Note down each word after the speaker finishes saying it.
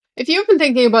If you've been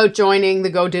thinking about joining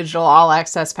the Go Digital All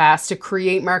Access Pass to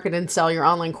create, market, and sell your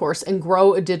online course and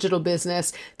grow a digital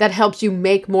business that helps you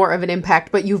make more of an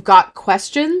impact, but you've got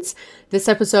questions, this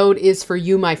episode is for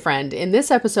you, my friend. In this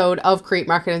episode of Create,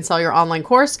 Market, and Sell Your Online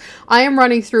Course, I am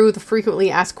running through the frequently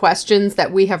asked questions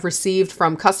that we have received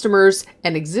from customers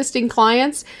and existing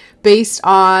clients based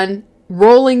on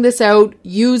rolling this out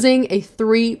using a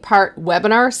 3-part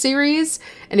webinar series.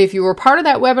 And if you were part of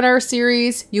that webinar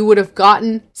series, you would have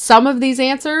gotten some of these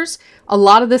answers. A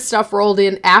lot of this stuff rolled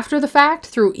in after the fact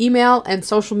through email and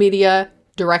social media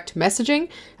direct messaging,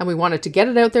 and we wanted to get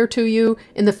it out there to you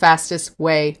in the fastest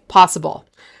way possible.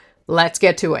 Let's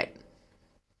get to it.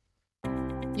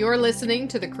 You're listening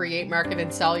to the Create, Market, and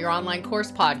Sell Your Online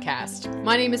Course podcast.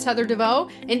 My name is Heather DeVoe,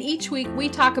 and each week we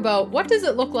talk about what does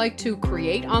it look like to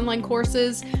create online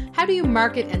courses, how do you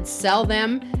market and sell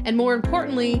them, and more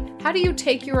importantly, how do you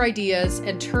take your ideas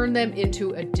and turn them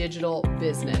into a digital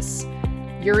business?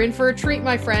 You're in for a treat,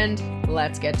 my friend.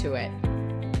 Let's get to it.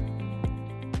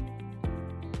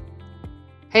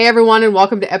 Hey everyone, and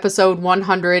welcome to episode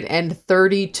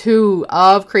 132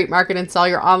 of Create, Market, and Sell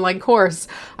Your Online Course.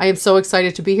 I am so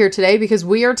excited to be here today because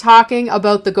we are talking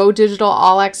about the Go Digital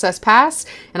All Access Pass,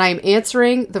 and I am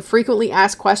answering the frequently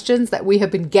asked questions that we have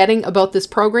been getting about this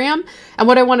program. And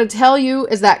what I want to tell you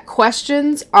is that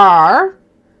questions are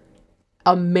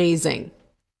amazing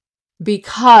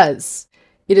because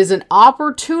it is an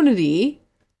opportunity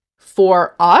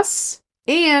for us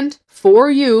and for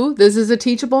you. This is a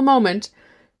teachable moment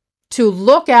to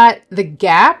look at the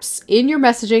gaps in your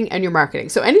messaging and your marketing.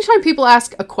 So anytime people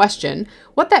ask a question,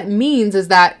 what that means is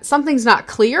that something's not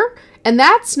clear, and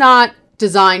that's not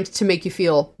designed to make you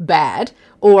feel bad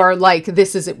or like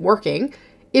this isn't working.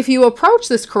 If you approach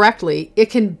this correctly, it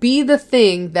can be the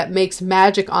thing that makes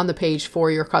magic on the page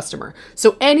for your customer.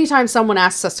 So anytime someone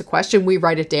asks us a question, we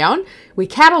write it down, we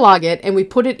catalog it, and we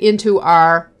put it into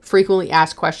our frequently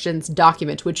asked questions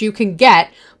document, which you can get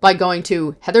by going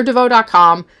to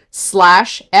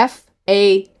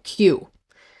heatherdevoe.com/FAQ.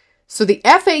 So the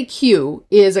FAQ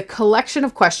is a collection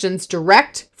of questions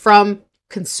direct from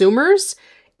consumers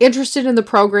interested in the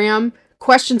program,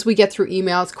 questions we get through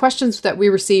emails, questions that we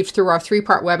received through our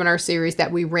 3-part webinar series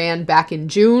that we ran back in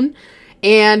June.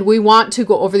 And we want to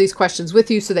go over these questions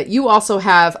with you so that you also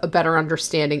have a better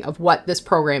understanding of what this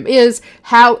program is,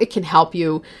 how it can help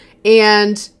you,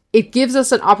 and it gives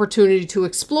us an opportunity to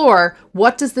explore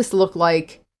what does this look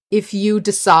like if you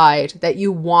decide that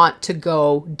you want to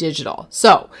go digital.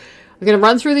 So I'm going to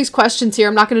run through these questions here.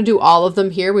 I'm not going to do all of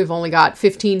them here. We've only got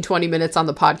 15-20 minutes on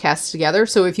the podcast together.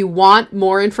 So if you want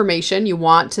more information, you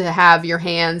want to have your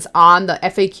hands on the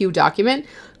FAQ document,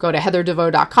 go to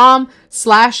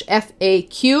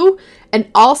heatherdevoe.com/FAQ. And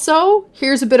also,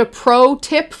 here's a bit of pro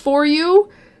tip for you.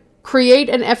 Create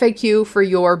an FAQ for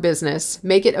your business.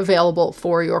 Make it available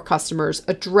for your customers.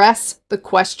 Address the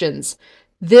questions.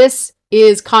 This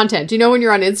is content. You know when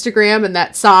you're on Instagram and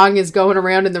that song is going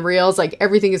around in the reels, like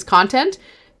everything is content?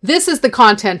 This is the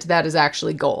content that is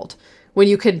actually gold. When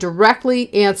you can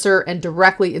directly answer and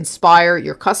directly inspire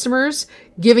your customers,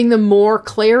 giving them more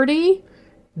clarity,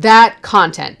 that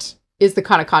content is the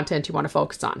kind of content you want to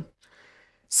focus on.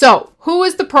 So, who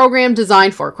is the program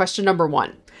designed for? Question number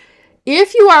 1.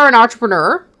 If you are an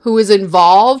entrepreneur who is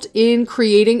involved in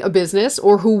creating a business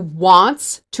or who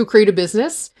wants to create a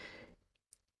business,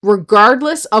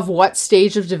 regardless of what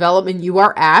stage of development you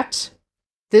are at,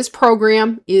 this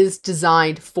program is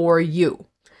designed for you.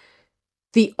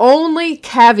 The only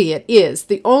caveat is,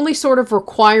 the only sort of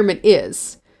requirement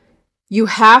is, you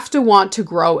have to want to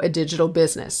grow a digital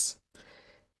business.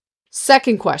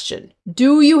 Second question,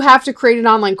 do you have to create an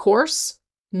online course?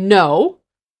 No.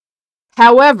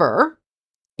 However,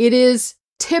 it is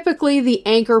typically the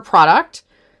anchor product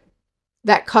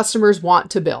that customers want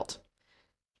to build.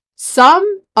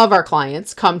 Some of our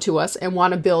clients come to us and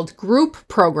want to build group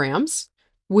programs.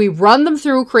 We run them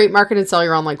through Create, Market, and Sell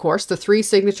Your Online Course, the 3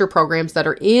 signature programs that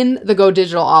are in the Go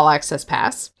Digital All Access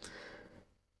Pass.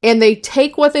 And they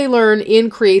take what they learn in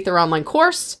Create Their Online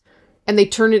Course and they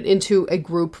turn it into a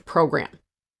group program.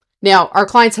 Now, our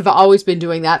clients have always been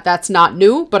doing that. That's not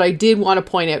new, but I did want to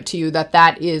point out to you that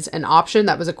that is an option.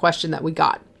 That was a question that we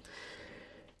got.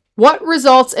 What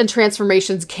results and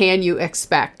transformations can you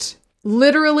expect?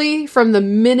 Literally, from the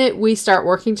minute we start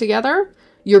working together,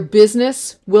 your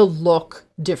business will look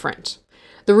different.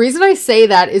 The reason I say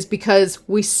that is because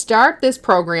we start this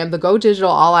program, the Go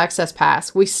Digital All Access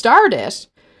Pass, we start it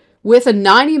with a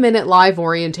 90-minute live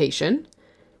orientation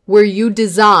where you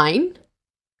design,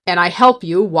 and I help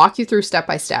you, walk you through step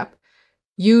by step.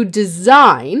 You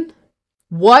design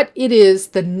what it is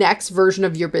the next version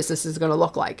of your business is going to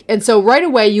look like. And so right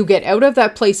away, you get out of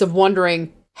that place of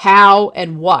wondering how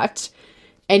and what,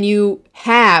 and you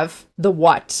have the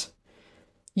what.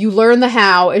 You learn the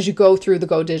how as you go through the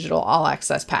Go Digital All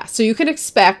Access Pass. So you can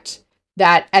expect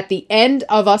that at the end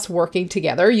of us working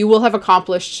together, you will have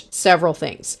accomplished several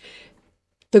things.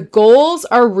 The goals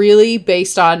are really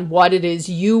based on what it is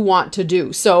you want to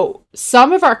do. So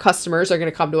some of our customers are going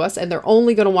to come to us and they're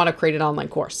only going to want to create an online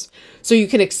course. So you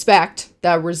can expect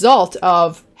the result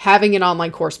of having an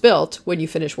online course built when you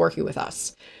finish working with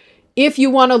us. If you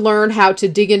want to learn how to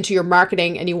dig into your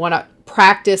marketing and you want to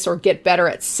practice or get better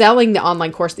at selling the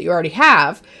online course that you already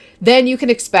have, then you can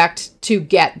expect to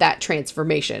get that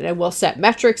transformation. And we'll set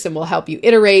metrics and we'll help you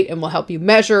iterate and we'll help you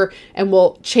measure and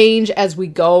we'll change as we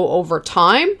go over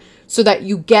time so that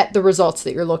you get the results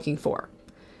that you're looking for.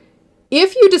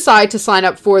 If you decide to sign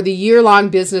up for the year-long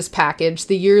business package,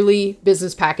 the yearly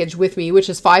business package with me, which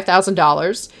is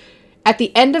 $5,000, at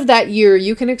the end of that year,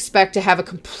 you can expect to have a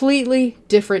completely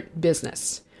different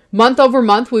business. Month over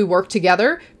month, we work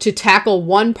together to tackle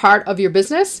one part of your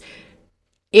business,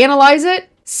 analyze it,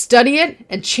 study it,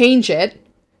 and change it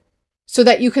so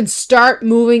that you can start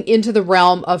moving into the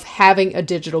realm of having a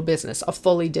digital business, a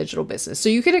fully digital business. So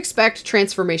you can expect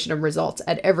transformation and results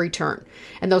at every turn.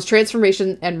 And those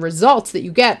transformation and results that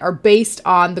you get are based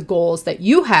on the goals that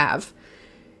you have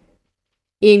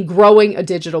in growing a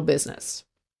digital business.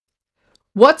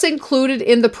 What's included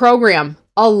in the program?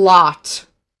 A lot.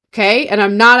 Okay. And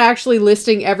I'm not actually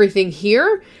listing everything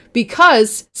here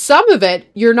because some of it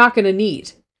you're not going to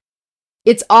need.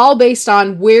 It's all based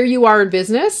on where you are in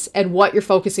business and what you're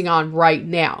focusing on right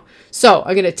now. So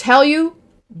I'm going to tell you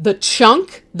the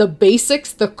chunk, the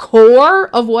basics, the core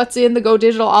of what's in the Go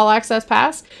Digital All Access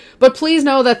Pass. But please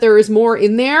know that there is more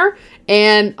in there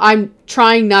and I'm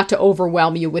trying not to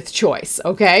overwhelm you with choice.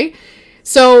 Okay.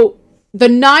 So the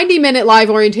 90-minute live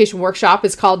orientation workshop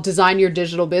is called Design Your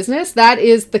Digital Business. That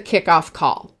is the kickoff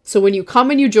call. So when you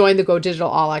come and you join the Go Digital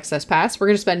All Access Pass, we're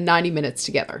going to spend 90 minutes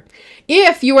together.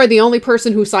 If you are the only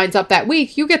person who signs up that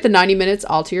week, you get the 90 minutes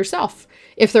all to yourself.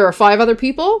 If there are 5 other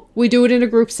people, we do it in a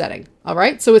group setting. All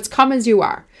right. So it's come as you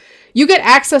are. You get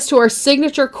access to our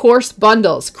signature course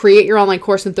bundles. Create your online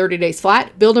course in 30 days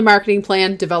flat, build a marketing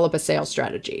plan, develop a sales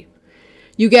strategy.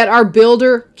 You get our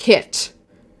builder kit.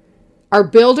 Our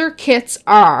builder kits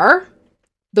are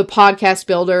the podcast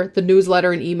builder, the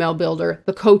newsletter and email builder,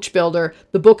 the coach builder,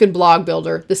 the book and blog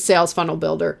builder, the sales funnel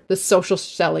builder, the social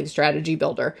selling strategy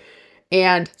builder,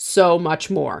 and so much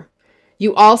more.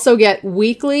 You also get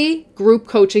weekly group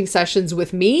coaching sessions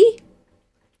with me.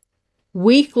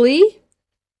 Weekly.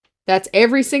 That's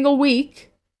every single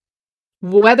week.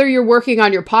 Whether you're working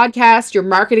on your podcast, your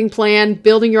marketing plan,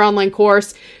 building your online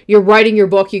course, you're writing your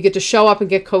book, you get to show up and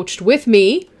get coached with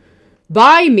me,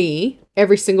 by me,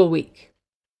 every single week.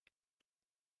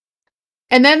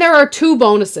 And then there are 2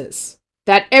 bonuses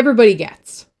that everybody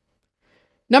gets.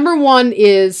 Number 1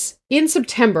 is in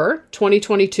September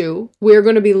 2022, we're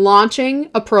going to be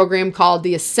launching a program called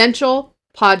the Essential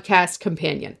Podcast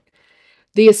Companion.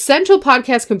 The Essential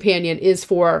Podcast Companion is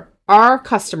for our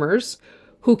customers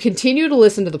who continue to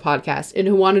listen to the podcast and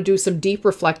who want to do some deep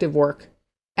reflective work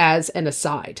as an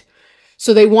aside.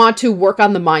 So they want to work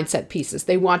on the mindset pieces.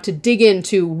 They want to dig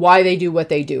into why they do what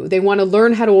they do. They want to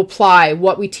learn how to apply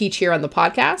what we teach here on the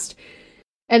podcast.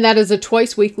 And that is a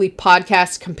twice weekly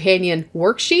podcast companion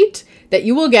worksheet that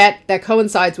you will get that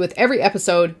coincides with every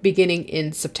episode beginning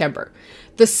in September.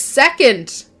 The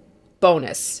second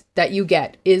bonus that you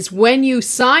get is when you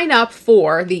sign up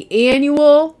for the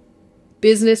annual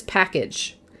business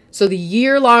package. So the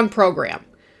year-long program.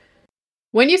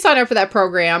 When you sign up for that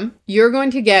program, you're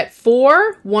going to get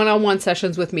 4 one-on-one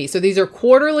sessions with me. So these are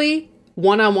quarterly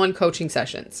one-on-one coaching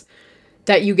sessions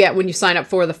that you get when you sign up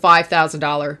for the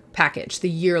 $5,000 package, the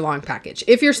year-long package.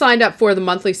 If you're signed up for the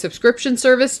monthly subscription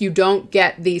service, you don't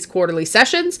get these quarterly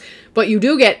sessions, but you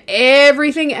do get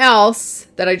everything else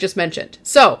that I just mentioned.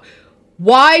 So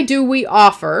why do we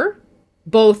offer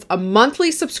both a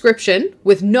monthly subscription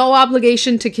with no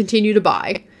obligation to continue to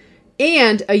buy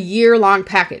and a year-long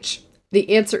package?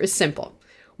 The answer is simple.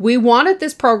 We wanted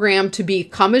this program to be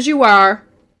come as you are,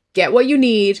 get what you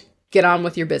need, get on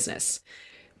with your business.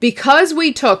 Because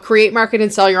we took Create, Market,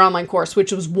 and Sell Your Online Course,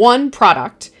 which was one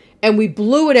product, and we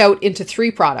blew it out into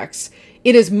 3 products,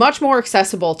 it is much more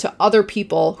accessible to other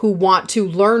people who want to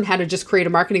learn how to just create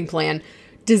a marketing plan,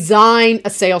 design a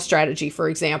sales strategy, for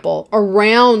example,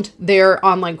 around their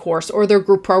online course or their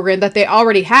group program that they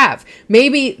already have.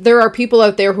 Maybe there are people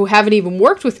out there who haven't even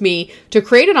worked with me to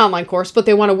create an online course, but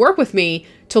they want to work with me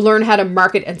to learn how to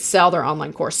market and sell their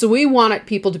online course. So we want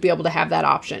people to be able to have that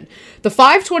option. The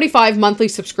 $525 monthly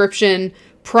subscription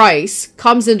price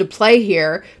comes into play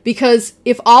here because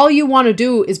if all you want to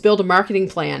do is build a marketing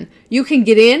plan, you can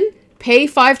get in, pay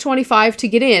 $525 to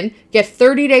get in, get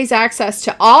 30 days access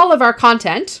to all of our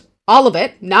content, all of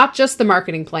it, not just the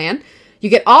marketing plan. You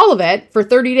get all of it for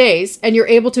 30 days and you're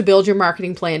able to build your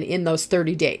marketing plan in those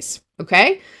 30 days.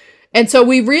 Okay. And so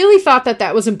we really thought that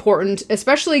that was important,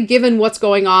 especially given what's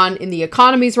going on in the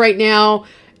economies right now.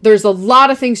 There's a lot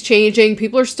of things changing.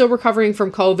 People are still recovering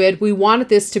from COVID. We wanted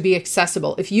this to be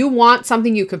accessible. If you want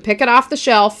something, you can pick it off the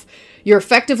shelf. You're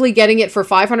effectively getting it for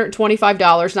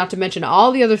 $525, not to mention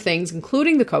all the other things,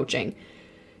 including the coaching.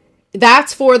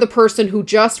 That's for the person who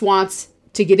just wants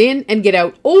to get in and get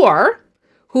out, or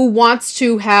who wants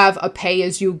to have a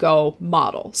pay-as-you-go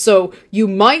model. So you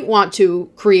might want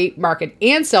to create, market,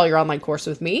 and sell your online course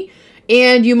with me.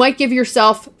 And you might give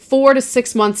yourself 4 to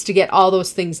 6 months to get all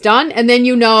those things done. And then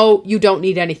you know you don't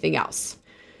need anything else.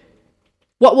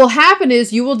 What will happen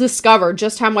is you will discover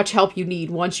just how much help you need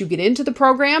once you get into the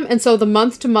program. And so the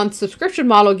month-to-month subscription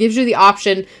model gives you the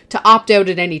option to opt out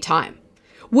at any time.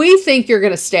 We think you're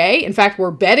going to stay. In fact,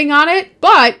 we're betting on it,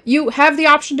 but you have the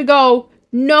option to go,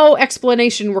 no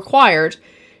explanation required.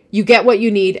 You get what you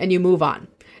need and you move on.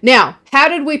 Now, how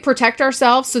did we protect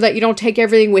ourselves so that you don't take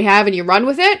everything we have and you run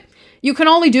with it? You can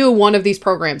only do one of these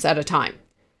programs at a time.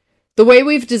 The way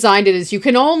we've designed it is you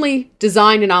can only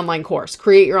design an online course,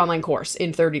 create your online course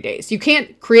in 30 days. You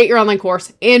can't create your online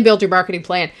course and build your marketing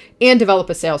plan and develop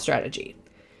a sales strategy.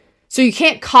 So you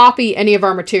can't copy any of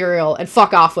our material and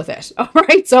fuck off with it. All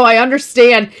right. So I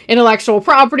understand intellectual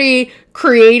property,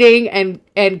 creating and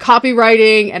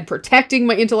copywriting and protecting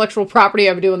my intellectual property.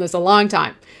 I've been doing this a long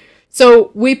time.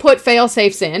 So we put fail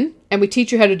safes in and we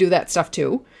teach you how to do that stuff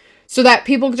too, so that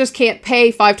people just can't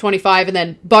pay $525 and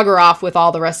then bugger off with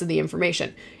all the rest of the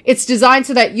information. It's designed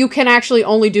so that you can actually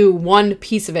only do one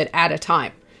piece of it at a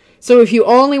time. So if you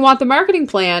only want the marketing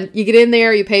plan, you get in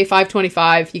there, you pay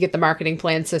 $525, you get the marketing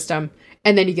plan system,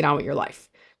 and then you get on with your life.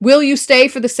 Will you stay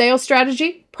for the sales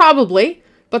strategy? Probably,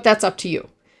 but that's up to you.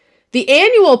 The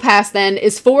annual pass then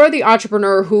is for the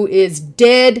entrepreneur who is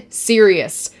dead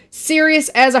serious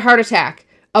as a heart attack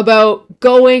about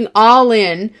going all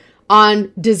in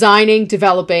on designing,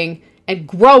 developing, and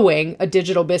growing a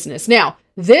digital business. Now,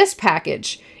 this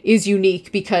package is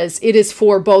unique because it is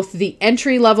for both the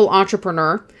entry-level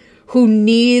entrepreneur who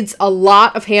needs a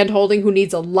lot of hand-holding, who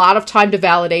needs a lot of time to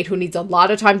validate, who needs a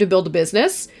lot of time to build a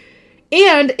business,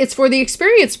 and it's for the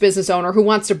experienced business owner who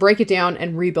wants to break it down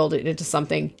and rebuild it into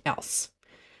something else.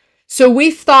 So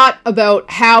we've thought about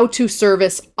how to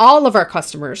service all of our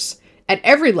customers at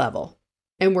every level,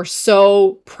 and we're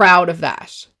so proud of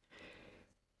that.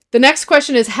 The next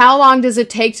question is, how long does it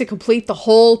take to complete the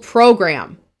whole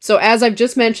program? So as I've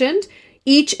just mentioned,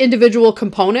 each individual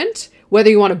component, whether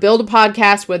you want to build a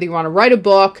podcast, whether you want to write a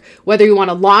book, whether you want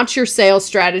to launch your sales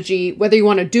strategy, whether you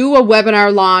want to do a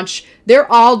webinar launch, they're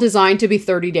all designed to be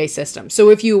 30-day systems. So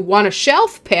if you want a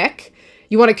shelf pick,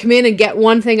 you want to come in and get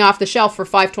one thing off the shelf for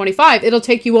 $525, it'll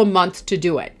take you a month to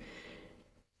do it.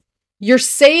 You're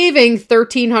saving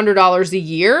 $1,300 a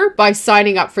year by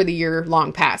signing up for the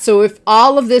year-long pass. So if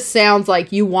all of this sounds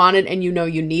like you want it and you know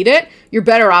you need it, you're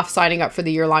better off signing up for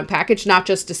the year-long package, not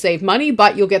just to save money,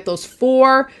 but you'll get those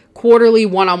 4 quarterly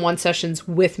one-on-one sessions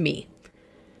with me.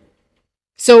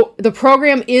 So the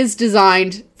program is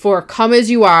designed for come as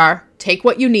you are, take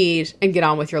what you need, and get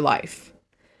on with your life.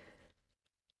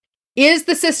 Is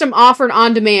the system offered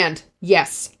on demand?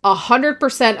 Yes,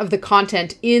 100% of the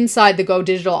content inside the Go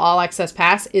Digital All Access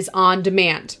Pass is on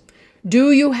demand.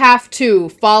 Do you have to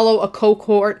follow a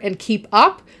cohort and keep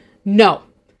up? No.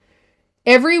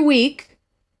 Every week,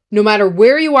 no matter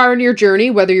where you are in your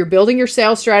journey, whether you're building your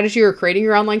sales strategy or creating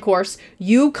your online course,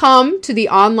 you come to the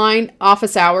online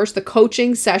office hours, the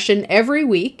coaching session every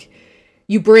week.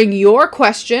 You bring your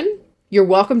question. You're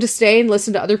welcome to stay and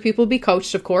listen to other people be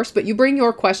coached, of course, but you bring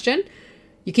your question.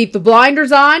 You keep the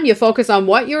blinders on, you focus on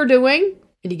what you're doing,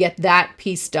 and you get that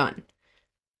piece done.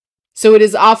 So it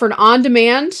is offered on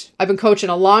demand. I've been coaching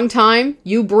a long time.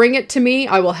 You bring it to me.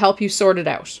 I will help you sort it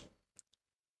out.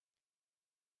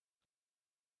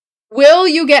 Will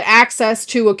you get access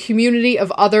to a community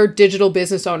of other digital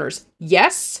business owners?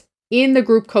 Yes, in the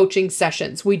group coaching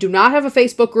sessions. We do not have a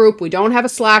Facebook group. We don't have a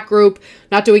Slack group,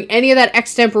 not doing any of that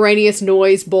extemporaneous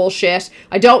noise bullshit.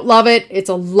 I don't love it. It's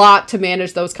a lot to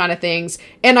manage those kind of things.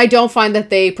 And I don't find that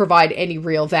they provide any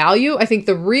real value. I think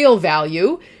the real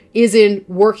value is in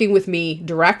working with me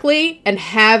directly and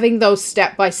having those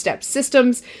step-by-step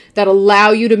systems that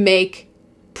allow you to make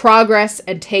progress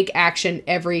and take action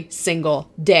every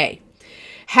single day.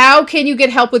 How can you get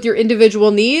help with your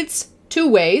individual needs? 2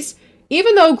 ways.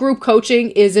 Even though group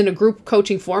coaching is in a group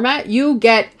coaching format, you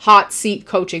get hot seat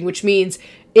coaching, which means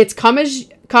it's come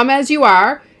as you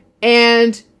are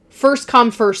and first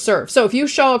come, first serve. So if you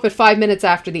show up at 5 minutes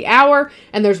after the hour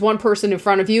and there's one person in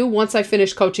front of you, once I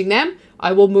finish coaching them,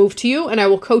 I will move to you and I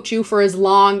will coach you for as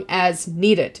long as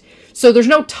needed. So there's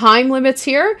no time limits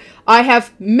here. I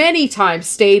have many times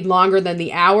stayed longer than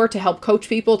the hour to help coach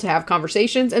people, to have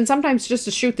conversations, and sometimes just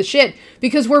to shoot the shit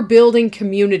because we're building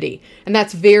community. And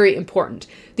that's very important.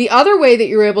 The other way that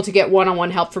you're able to get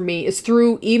one-on-one help from me is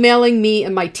through emailing me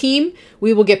and my team.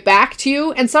 We will get back to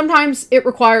you. And sometimes it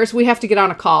requires we have to get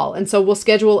on a call. And so we'll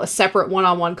schedule a separate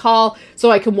one-on-one call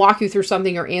so I can walk you through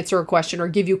something or answer a question or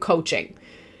give you coaching.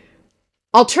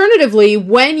 Alternatively,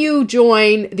 when you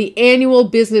join the annual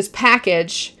business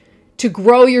package to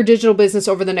grow your digital business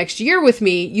over the next year with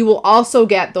me, you will also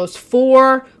get those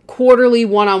 4 quarterly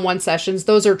one-on-one sessions.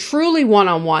 Those are truly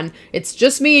one-on-one. It's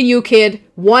just me and you, kid,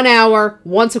 1 hour,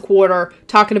 once a quarter,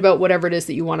 talking about whatever it is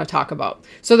that you want to talk about.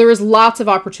 So there is lots of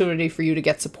opportunity for you to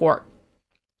get support.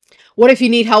 What if you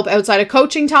need help outside of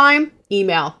coaching time?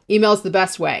 Email. Email is the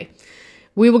best way.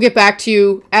 We will get back to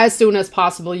you as soon as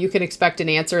possible. You can expect an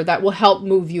answer that will help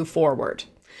move you forward.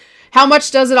 How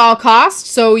much does it all cost?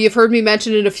 So you've heard me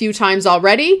mention it a few times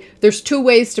already. There's 2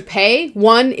 ways to pay.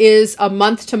 One is a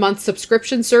month-to-month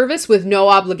subscription service with no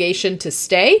obligation to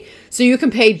stay. So you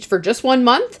can pay for just 1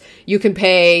 month. You can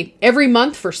pay every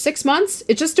month for 6 months.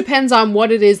 It just depends on what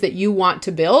it is that you want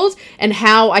to build and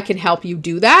how I can help you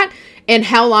do that and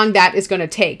how long that is going to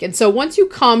take. And so once you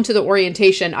come to the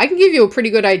orientation, I can give you a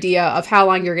pretty good idea of how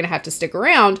long you're going to have to stick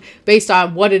around based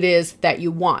on what it is that you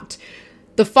want.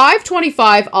 The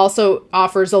 $525 also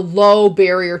offers a low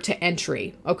barrier to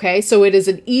entry, okay? So it is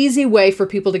an easy way for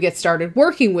people to get started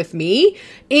working with me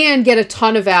and get a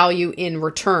ton of value in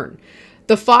return.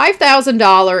 The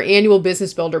 $5,000 annual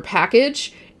business builder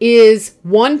package is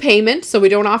one payment, so we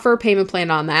don't offer a payment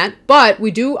plan on that, but we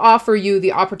do offer you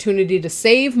the opportunity to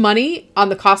save money on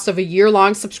the cost of a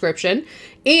year-long subscription,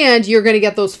 and you're going to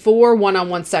get those 4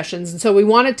 one-on-one sessions. And so we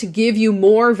wanted to give you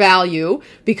more value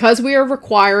because we are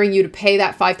requiring you to pay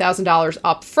that $5,000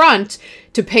 up front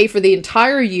to pay for the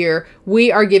entire year.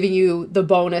 We are giving you the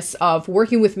bonus of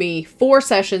working with me 4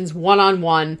 sessions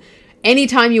one-on-one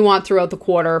anytime you want throughout the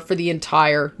quarter for the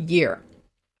entire year.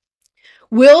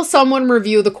 Will someone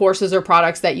review the courses or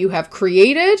products that you have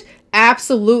created?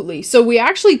 Absolutely. So we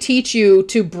actually teach you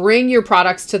to bring your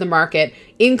products to the market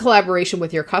in collaboration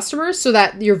with your customers so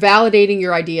that you're validating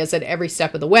your ideas at every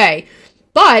step of the way.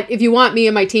 But if you want me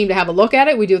and my team to have a look at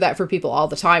it, we do that for people all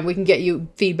the time. We can get you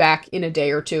feedback in a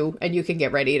day or 2 and you can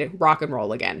get ready to rock and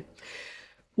roll again.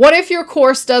 What if your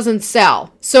course doesn't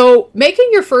sell? So making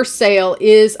your first sale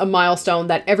is a milestone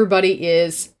that everybody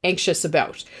is anxious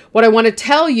about. What I want to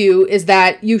tell you is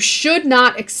that you should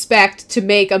not expect to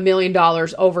make $1 million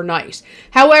overnight.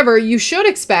 However, you should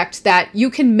expect that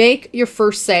you can make your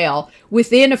first sale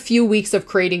within a few weeks of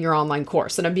creating your online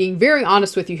course. And I'm being very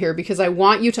honest with you here because I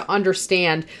want you to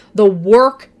understand the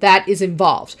work that is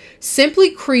involved.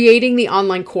 Simply creating the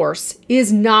online course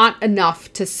is not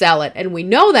enough to sell it. And we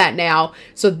know that now.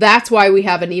 So that's why we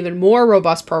have an even more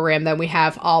robust program than we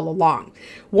have all along.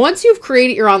 Once you've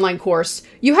created your online course,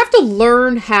 you have to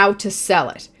learn how to sell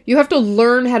it. You have to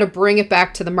learn how to bring it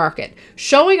back to the market.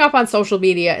 Showing up on social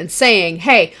media and saying,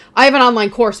 hey, I have an online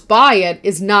course, buy it,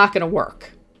 is not going to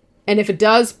work. And if it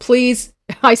does, please,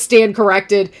 I stand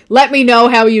corrected. Let me know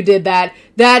how you did that.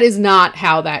 That is not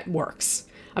how that works.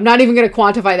 I'm not even going to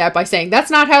quantify that by saying that's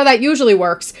not how that usually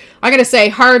works. I'm going to say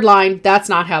hardline, that's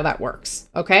not how that works.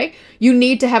 Okay? You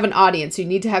need to have an audience. You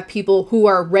need to have people who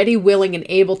are ready, willing, and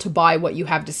able to buy what you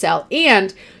have to sell.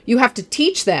 And you have to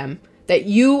teach them that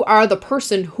you are the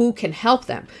person who can help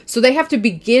them. So they have to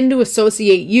begin to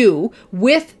associate you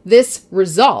with this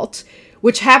result,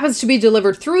 which happens to be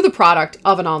delivered through the product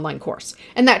of an online course.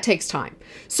 And that takes time.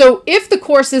 So if the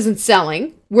course isn't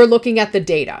selling, we're looking at the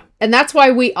data. And that's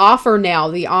why we offer now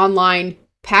the online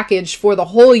package for the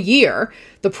whole year,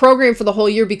 the program for the whole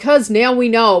year, because now we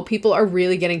know people are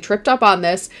really getting tripped up on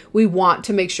this. We want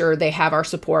to make sure they have our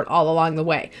support all along the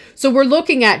way. So we're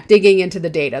looking at digging into the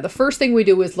data. The first thing we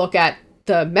do is look at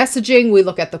the messaging, we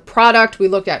look at the product, we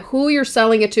look at who you're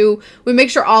selling it to. We make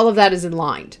sure all of that is in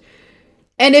line.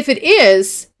 And if it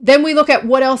is, then we look at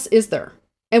what else is there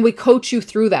and we coach you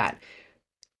through that.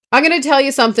 I'm going to tell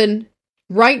you something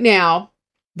right now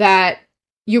that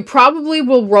you probably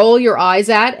will roll your eyes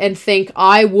at and think,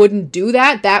 I wouldn't do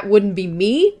that. That wouldn't be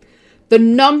me. The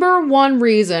number one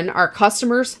reason our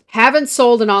customers haven't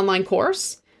sold an online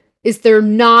course is they're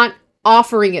not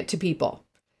offering it to people.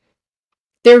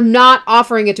 They're not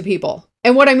offering it to people.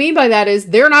 And what I mean by that is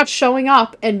they're not showing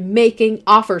up and making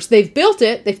offers. They've built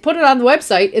it. They've put it on the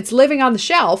website. It's living on the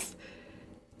shelf.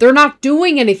 They're not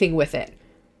doing anything with it.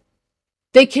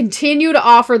 They continue to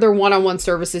offer their one-on-one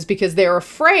services because they're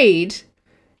afraid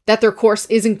that their course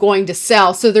isn't going to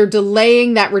sell. So they're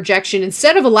delaying that rejection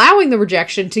instead of allowing the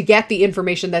rejection to get the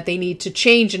information that they need to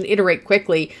change and iterate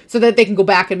quickly so that they can go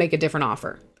back and make a different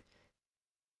offer.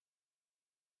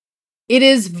 It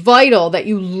is vital that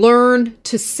you learn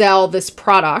to sell this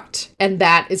product, and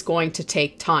that is going to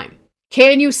take time.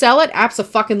 Can you sell it?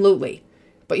 Abso-fucking-lutely.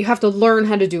 But you have to learn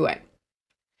how to do it.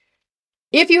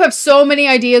 If you have so many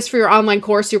ideas for your online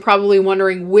course, you're probably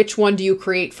wondering which one do you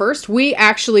create first. We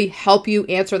actually help you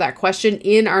answer that question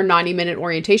in our 90-minute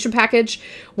orientation package.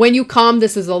 When you come,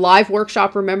 this is a live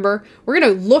workshop, remember. We're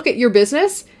going to look at your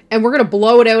business and we're going to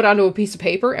blow it out onto a piece of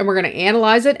paper and we're going to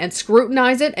analyze it and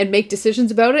scrutinize it and make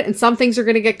decisions about it. And some things are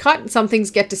going to get cut and some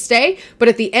things get to stay. But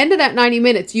at the end of that 90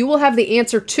 minutes, you will have the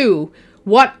answer to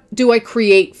what do I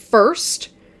create first?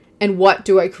 And what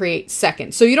do I create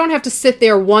second? So you don't have to sit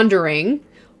there wondering,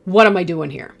 what am I doing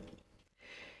here?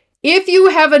 If you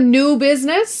have a new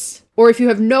business or if you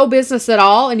have no business at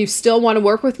all and you still want to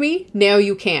work with me, now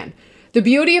you can. The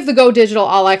beauty of the Go Digital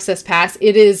All Access Pass,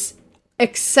 it is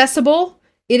accessible.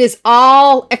 It is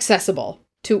all accessible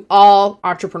to all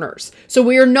entrepreneurs. So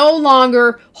we are no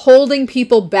longer holding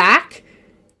people back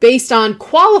based on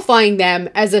qualifying them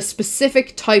as a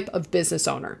specific type of business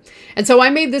owner. And so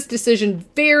I made this decision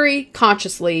very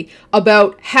consciously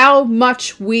about how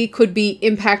much we could be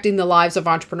impacting the lives of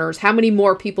entrepreneurs, how many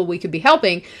more people we could be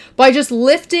helping by just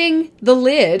lifting the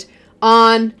lid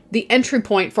on the entry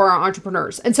point for our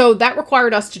entrepreneurs. And so that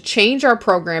required us to change our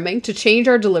programming, to change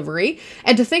our delivery,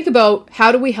 and to think about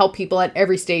how do we help people at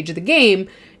every stage of the game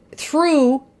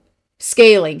through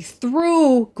scaling,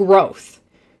 through growth,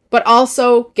 but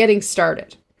also getting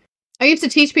started. I used to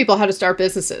teach people how to start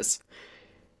businesses.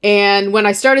 And when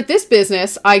I started this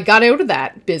business, I got out of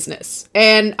that business.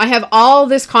 And I have all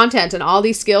this content and all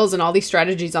these skills and all these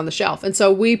strategies on the shelf. And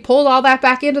so we pulled all that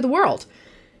back into the world,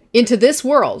 into this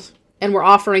world, and we're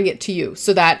offering it to you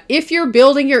so that if you're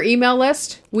building your email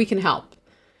list, we can help.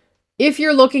 If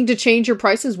you're looking to change your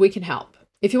prices, we can help.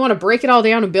 If you want to break it all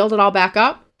down and build it all back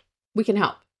up, we can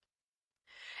help.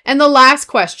 And the last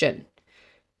question,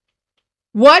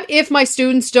 what if my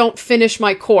students don't finish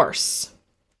my course?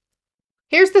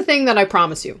 Here's the thing that I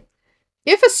promise you.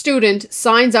 If a student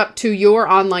signs up to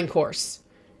your online course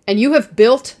and you have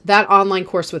built that online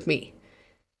course with me,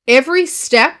 every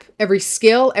step, every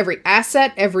skill, every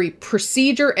asset, every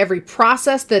procedure, every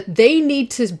process that they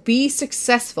need to be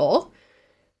successful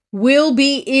will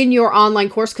be in your online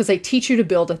course because I teach you to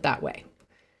build it that way.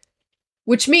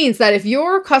 Which means that if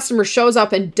your customer shows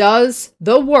up and does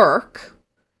the work,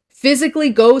 physically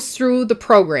goes through the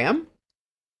program,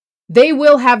 they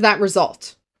will have that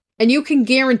result. And you can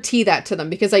guarantee that to them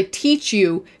because I teach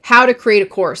you how to create a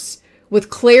course with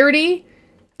clarity,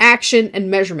 action,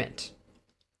 and measurement.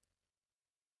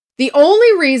 The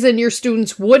only reason your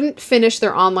students wouldn't finish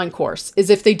their online course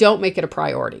is if they don't make it a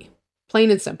priority.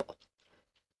 Plain and simple.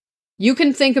 You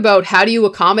can think about how do you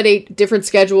accommodate different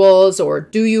schedules, or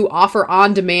do you offer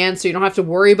on demand so you don't have to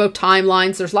worry about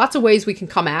timelines? There's lots of ways we can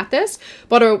come at this.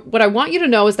 But what I want you to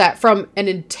know is that from an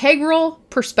integral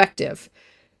perspective,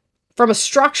 from a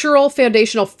structural,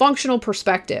 foundational, functional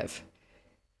perspective,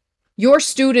 your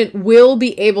student will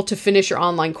be able to finish your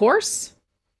online course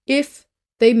if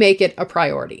they make it a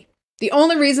priority. The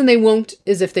only reason they won't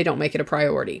is if they don't make it a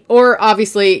priority. Or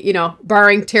obviously,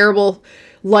 barring terrible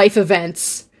life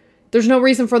events, there's no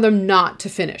reason for them not to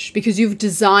finish because you've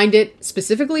designed it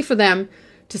specifically for them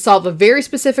to solve a very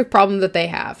specific problem that they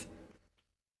have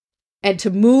and to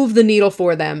move the needle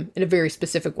for them in a very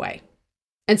specific way.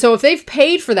 And so if they've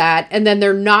paid for that and then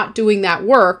they're not doing that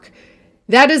work,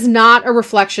 that is not a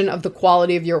reflection of the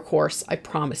quality of your course, I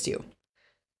promise you.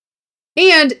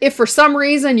 And if for some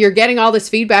reason you're getting all this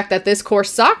feedback that this course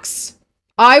sucks,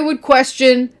 I would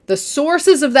question the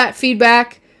sources of that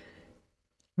feedback.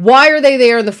 Why are they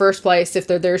there in the first place if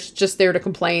they're just there to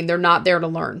complain? They're not there to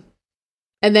learn.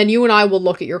 And then you and I will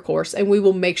look at your course and we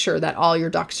will make sure that all your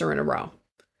ducks are in a row.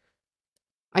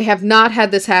 I have not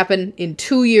had this happen in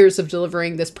 2 years of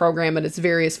delivering this program in its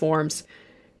various forms.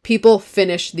 People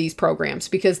finish these programs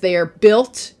because they are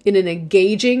built in an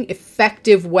engaging,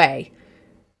 effective way.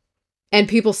 And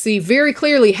people see very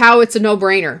clearly how it's a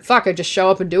no-brainer. Fuck, I just show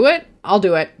up and do it? I'll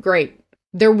do it. Great.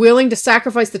 They're willing to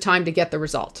sacrifice the time to get the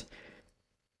result.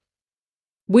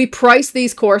 We price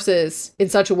these courses in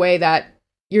such a way that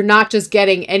you're not just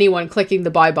getting anyone clicking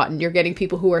the buy button. You're getting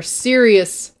people who are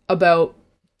serious about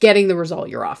getting the result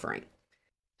you're offering.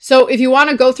 So if you want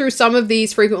to go through some of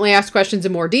these frequently asked questions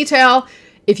in more detail,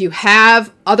 if you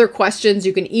have other questions,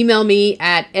 you can email me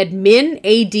at admin,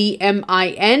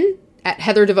 ADMIN, at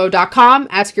heatherdevoe.com.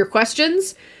 Ask your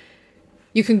questions.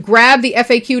 You can grab the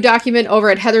FAQ document over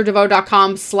at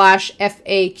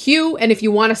heatherdevoe.com/FAQ. And if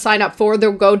you want to sign up for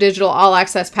the Go Digital All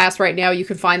Access Pass right now, you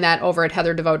can find that over at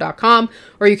heatherdevoe.com,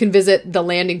 or you can visit the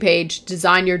landing page,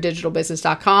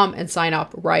 designyourdigitalbusiness.com, and sign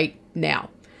up right now.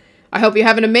 I hope you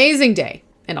have an amazing day,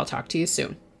 and I'll talk to you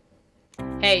soon.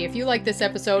 Hey, if you like this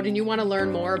episode and you want to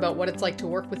learn more about what it's like to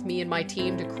work with me and my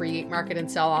team to create, market,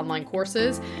 and sell online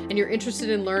courses, and you're interested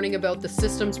in learning about the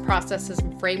systems, processes,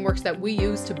 and frameworks that we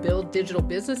use to build digital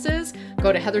businesses,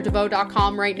 go to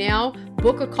heatherdevoe.com right now,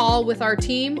 book a call with our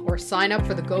team, or sign up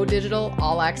for the Go Digital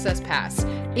All Access Pass.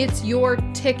 It's your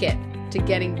ticket to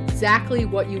getting exactly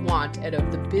what you want out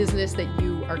of the business that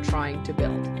you are trying to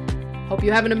build. Hope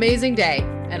you have an amazing day,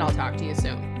 and I'll talk to you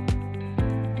soon.